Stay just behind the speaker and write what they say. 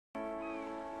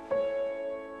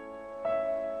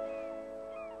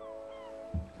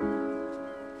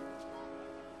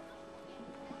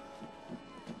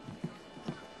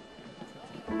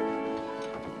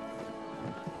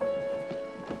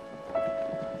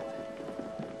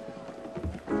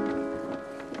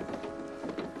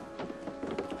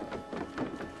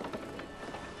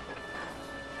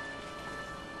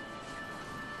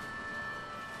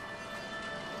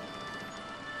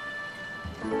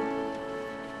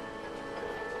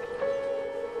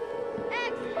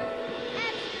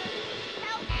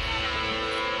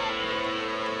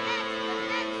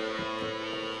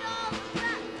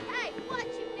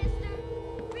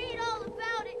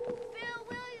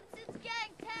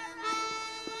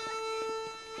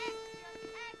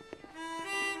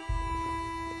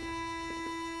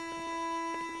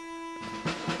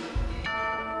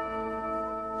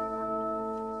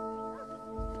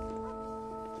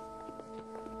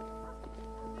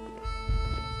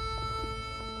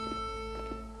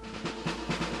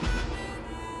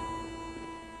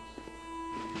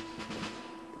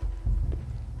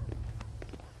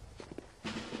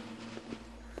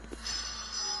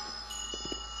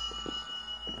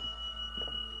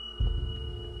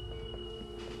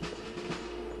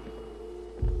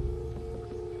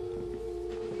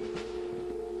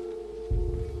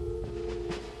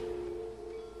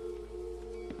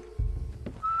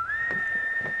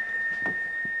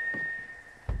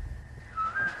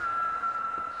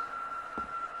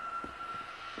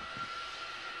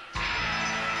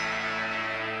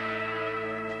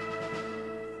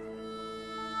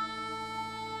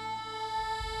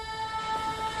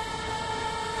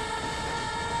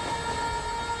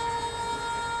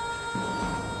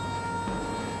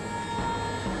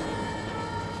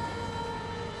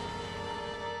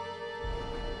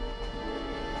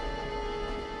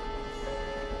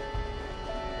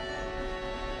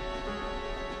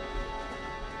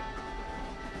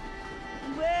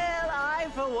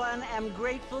for one, am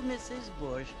grateful, Mrs.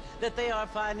 Bush, that they are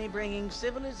finally bringing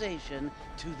civilization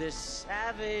to this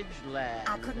savage land.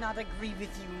 I could not agree with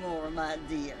you more, my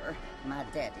dear. My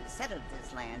daddy settled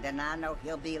this land, and I know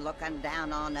he'll be looking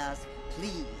down on us,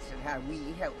 pleased at how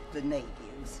we help the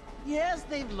natives. Yes,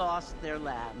 they've lost their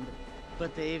land,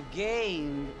 but they've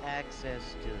gained access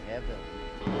to heaven.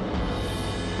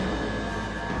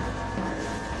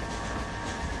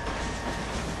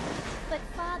 But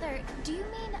Father, do you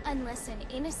mean unless an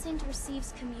innocent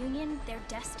receives communion, they're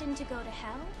destined to go to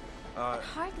hell? It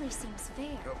hardly seems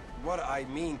fair. What I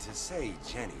mean to say,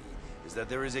 Jenny, is that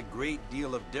there is a great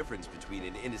deal of difference between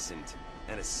an innocent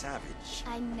and a savage.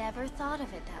 I never thought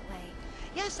of it that way.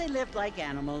 Yes, they lived like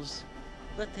animals,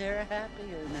 but they're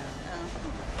happier now.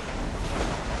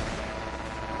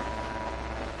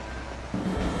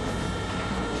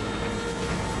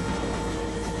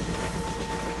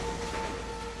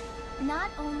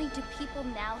 Not only do people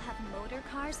now have motor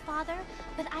cars, Father,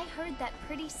 but I heard that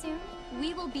pretty soon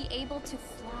we will be able to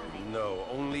fly. No,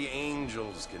 only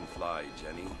angels can fly,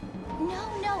 Jenny.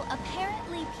 No,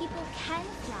 apparently people can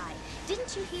fly.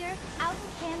 Didn't you hear? Out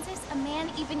in Kansas, a man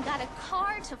even got a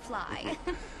car to fly.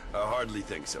 I hardly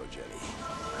think so, Jenny.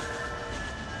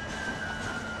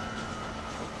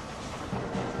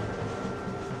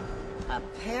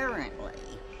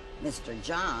 Apparently, Mr.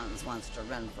 Johns wants to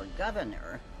run for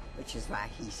governor, which is why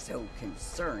he's so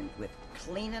concerned with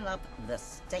cleaning up the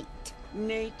state.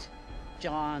 Nate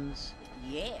Johns.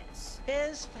 Yes.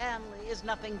 His family is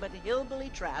nothing but hillbilly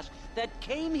trash that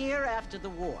came here after the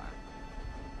war.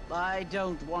 I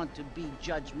don't want to be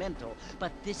judgmental,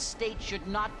 but this state should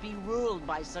not be ruled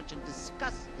by such a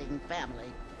disgusting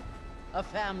family. A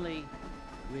family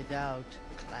without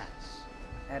class.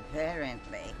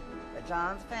 Apparently. The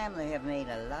Johns family have made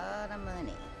a lot of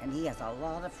money, and he has a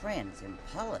lot of friends in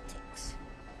politics.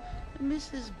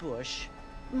 Mrs. Bush,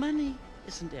 money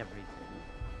isn't everything.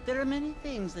 There are many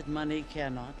things that money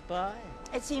cannot buy.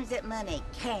 It seems that money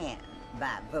can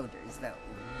buy voters, though.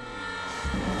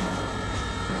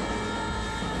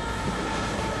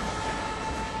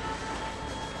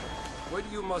 What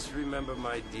you must remember,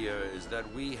 my dear, is that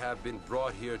we have been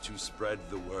brought here to spread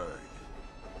the word.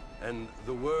 And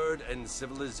the word and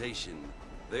civilization,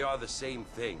 they are the same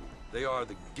thing. They are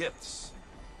the gifts.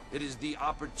 It is the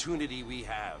opportunity we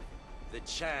have, the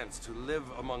chance to live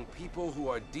among people who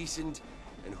are decent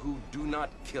and who do not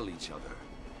kill each other.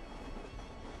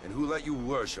 And who let you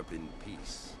worship in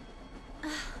peace.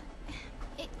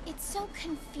 It's so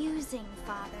confusing,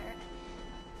 Father.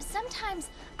 Sometimes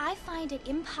I find it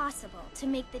impossible to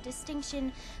make the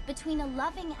distinction between a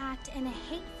loving act and a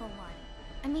hateful one.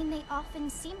 I mean, they often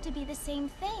seem to be the same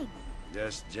thing.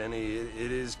 Yes, Jenny,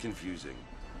 it is confusing.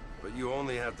 But you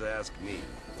only have to ask me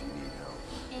if you need help.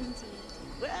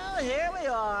 Indeed. Well, here we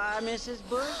are, Mrs.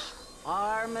 Bush.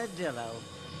 Armadillo.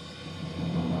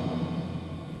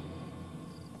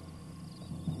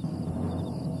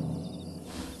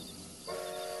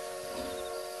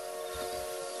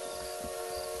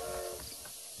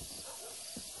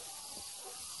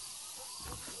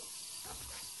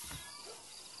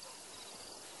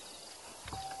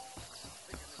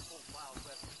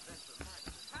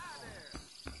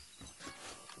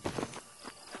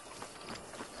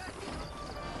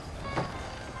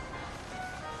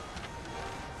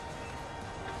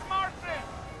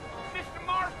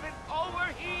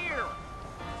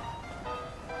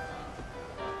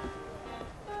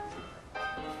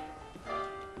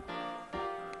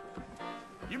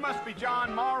 You must be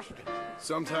John Marston.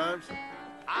 Sometimes.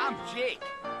 I'm Jake.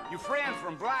 Your friends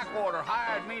from Blackwater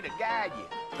hired me to guide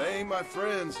you. They ain't my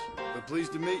friends, but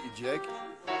pleased to meet you, Jake.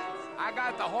 I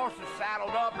got the horses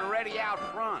saddled up and ready out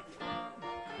front.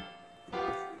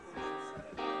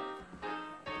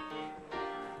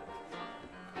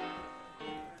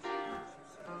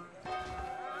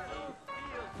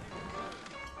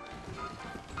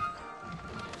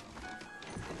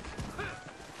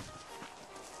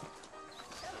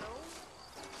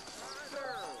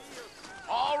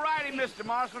 All righty, Mr.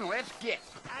 Marston, let's get.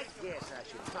 I guess I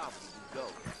should probably go.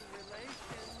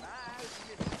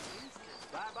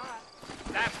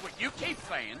 Bye-bye. That's what you keep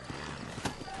saying.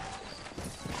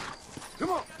 Come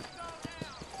on.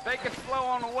 Take it slow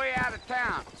on the way out of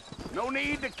town. No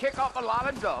need to kick up a lot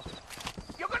of dust.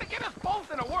 You're gonna get us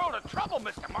both in a world of trouble,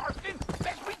 Mr. Marston,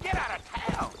 lest we get out of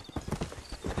town.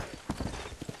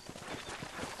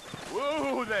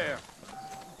 Whoa there.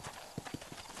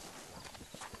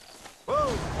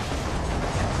 Whoa!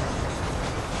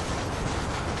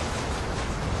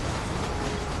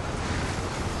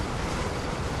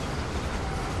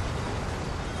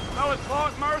 No, it's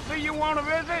Fort Mercy you want to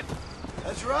visit?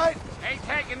 That's right. Ain't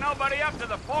taken nobody up to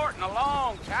the fort in a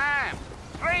long time.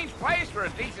 Strange place for a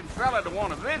decent fella to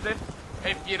want to visit,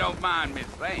 if you don't mind me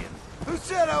saying. Who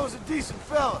said I was a decent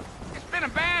fella? It's been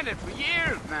abandoned for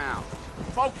years now.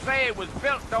 Folks say it was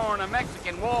built during the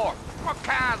Mexican War. What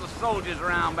kinds of soldiers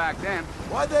around back then?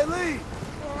 Why'd they leave?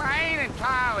 Well, I ain't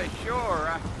entirely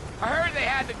sure. I heard they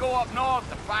had to go up north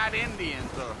to fight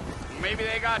Indians, or maybe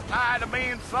they got tired of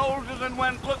being soldiers and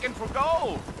went looking for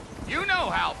gold. You know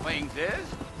how things is.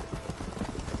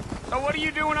 So what are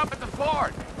you doing up at the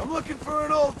fort? I'm looking for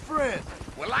an old friend.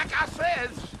 Well, like I says,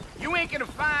 you ain't gonna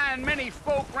find many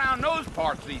folk around those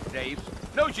parts these days.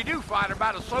 Those you do find are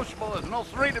about as sociable as an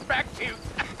ulcerated back tooth.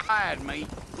 Hired me.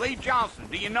 Lee Johnson,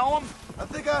 do you know him? I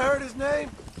think I heard his name.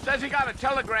 Says he got a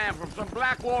telegram from some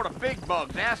Blackwater big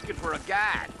bugs asking for a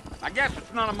guide. I guess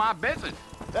it's none of my business.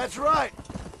 That's right.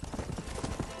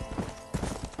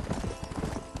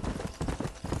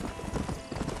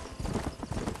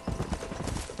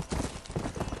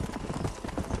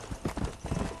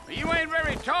 You ain't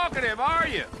very talkative, are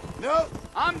you? Nope.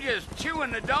 I'm just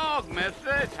chewing the dog,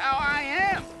 mister. It's how I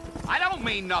am. I don't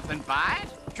mean nothing by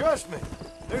it. Trust me.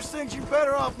 There's things you're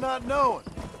better off not knowing.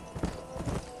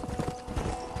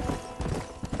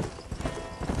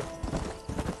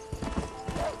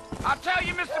 I'll tell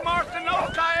you, Mr. Marston,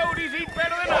 those coyotes eat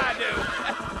better than I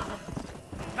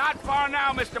do. Not far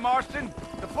now, Mr. Marston.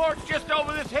 The fort's just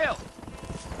over this hill.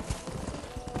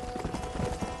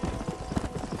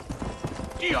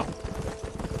 Gee-up.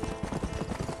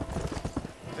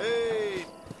 Hey.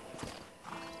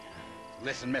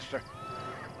 Listen, mister.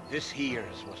 This here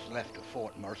is what's left of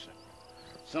Fort Mercer.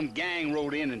 Some gang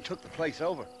rode in and took the place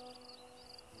over.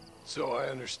 So I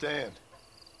understand.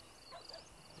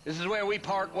 This is where we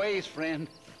part ways, friend.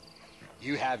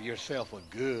 You have yourself a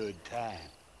good time.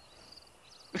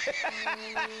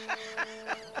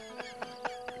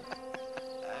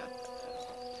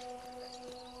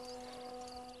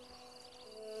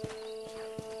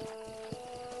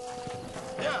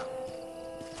 Yeah.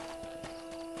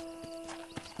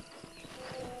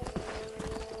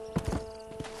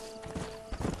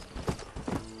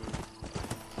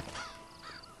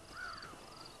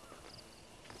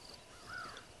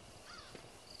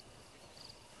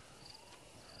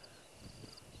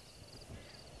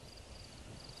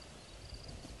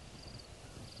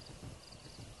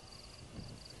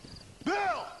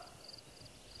 Bill!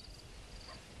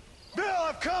 Bill,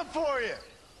 I've come for you!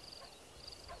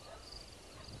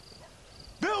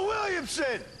 Bill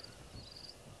Williamson!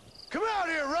 Come out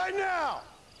here right now!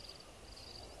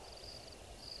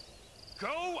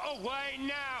 Go away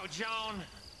now, John.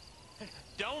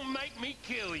 Don't make me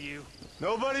kill you.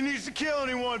 Nobody needs to kill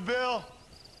anyone, Bill.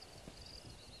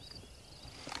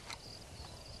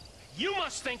 You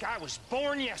must think I was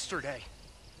born yesterday.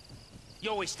 You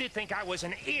always did think I was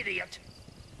an idiot.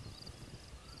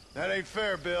 That ain't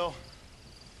fair, Bill.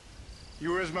 You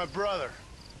were as my brother.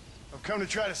 I've come to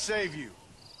try to save you.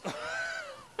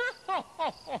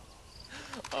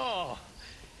 Oh.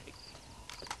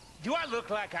 Do I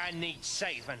look like I need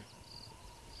saving?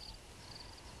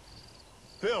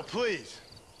 Bill, please.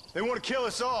 They want to kill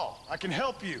us all. I can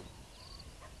help you.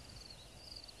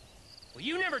 Well,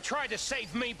 you never tried to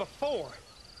save me before.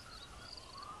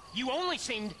 You only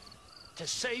seemed to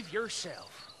save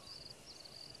yourself.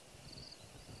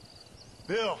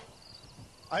 Bill,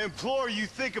 I implore you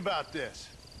think about this.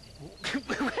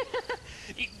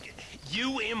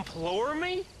 You implore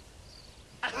me?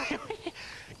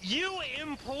 You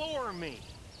implore me.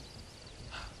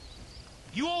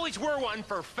 You always were one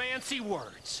for fancy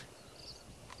words.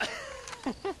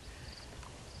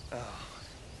 Oh.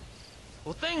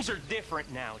 Well, things are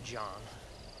different now, John.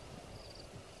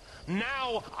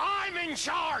 Now I'm in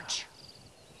charge!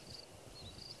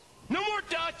 No more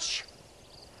Dutch!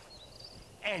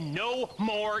 And no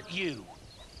more you.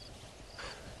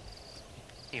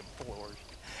 Implores.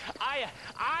 I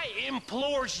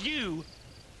implores you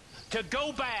to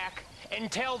go back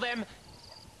and tell them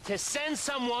to send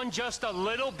someone just a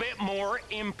little bit more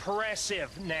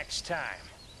impressive next time.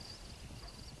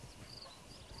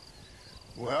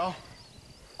 Well?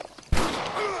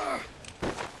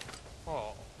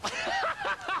 Oh.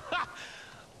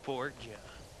 Poor John.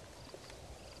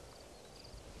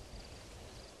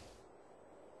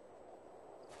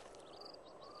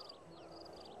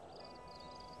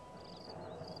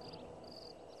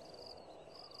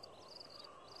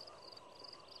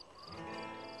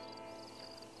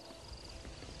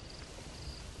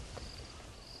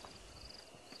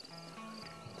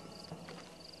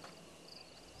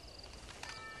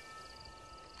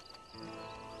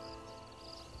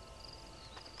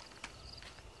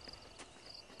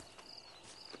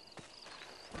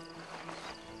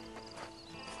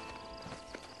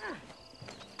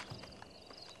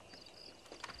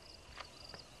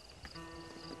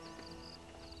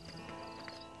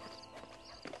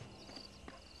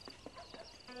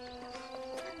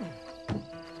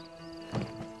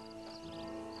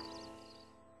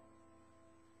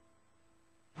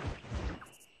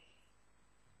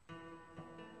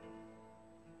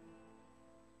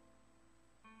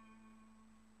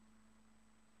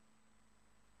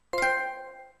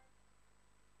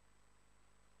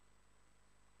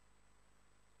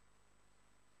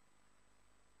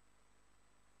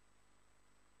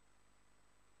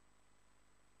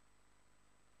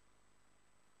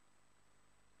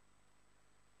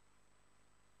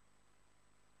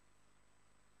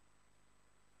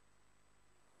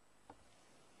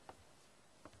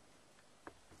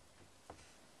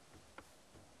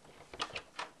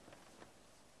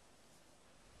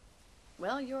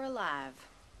 Well, you're alive.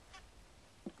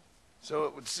 So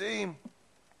it would seem.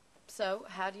 So,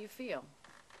 how do you feel?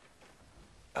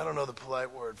 I don't know the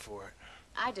polite word for it.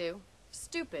 I do.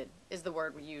 Stupid is the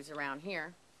word we use around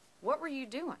here. What were you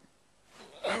doing?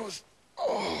 I was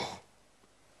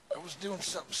doing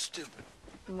something stupid.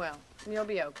 Well, you'll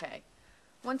be okay.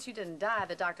 Once you didn't die,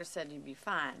 the doctor said you'd be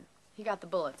fine. He got the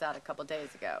bullets out a couple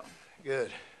days ago.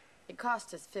 Good. It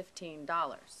cost us $15.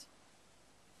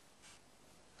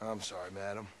 I'm sorry,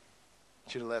 madam.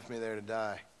 Should have left me there to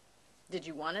die. Did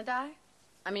you want to die?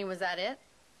 I mean, was that it?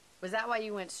 Was that why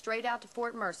you went straight out to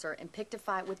Fort Mercer and picked a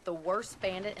fight with the worst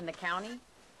bandit in the county?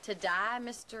 To die,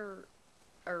 Mr.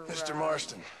 Mr.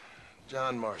 Marston.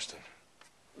 John Marston.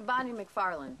 Bonnie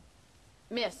McFarland.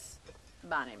 Miss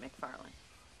Bonnie McFarland.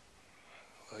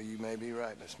 Well, you may be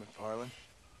right, Miss McFarland.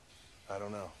 I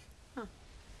don't know. Huh.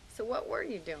 So what were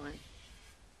you doing?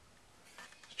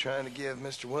 Just trying to give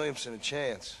Mr. Williamson a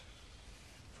chance.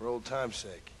 For old time's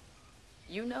sake.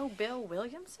 You know Bill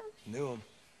Williamson? Knew him.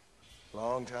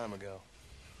 Long time ago.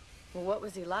 Well, what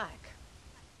was he like?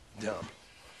 Dumb.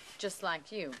 Just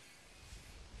like you.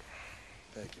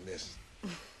 Thank you, miss.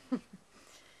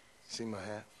 See my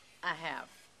hat? I have.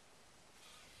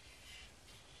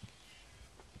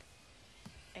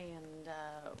 And,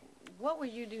 what will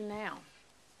you do now?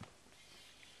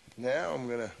 Now I'm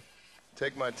gonna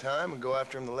take my time and go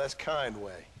after him the less kind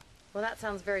way. Well, that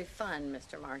sounds very fun,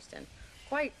 Mr. Marston.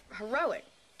 Quite heroic,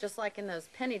 just like in those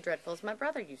penny dreadfuls my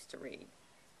brother used to read.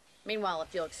 Meanwhile,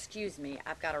 if you'll excuse me,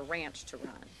 I've got a ranch to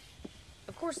run.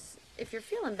 Of course, if you're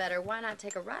feeling better, why not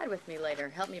take a ride with me later?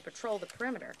 Help me patrol the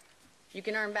perimeter. You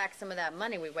can earn back some of that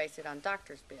money we wasted on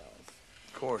doctor's bills.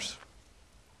 Of course.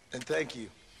 And thank you.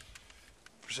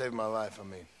 For saving my life, I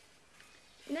mean.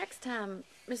 Next time,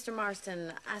 Mr.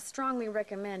 Marston, I strongly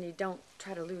recommend you don't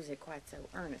try to lose it quite so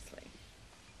earnestly.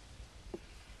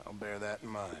 I'll bear that in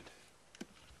mind.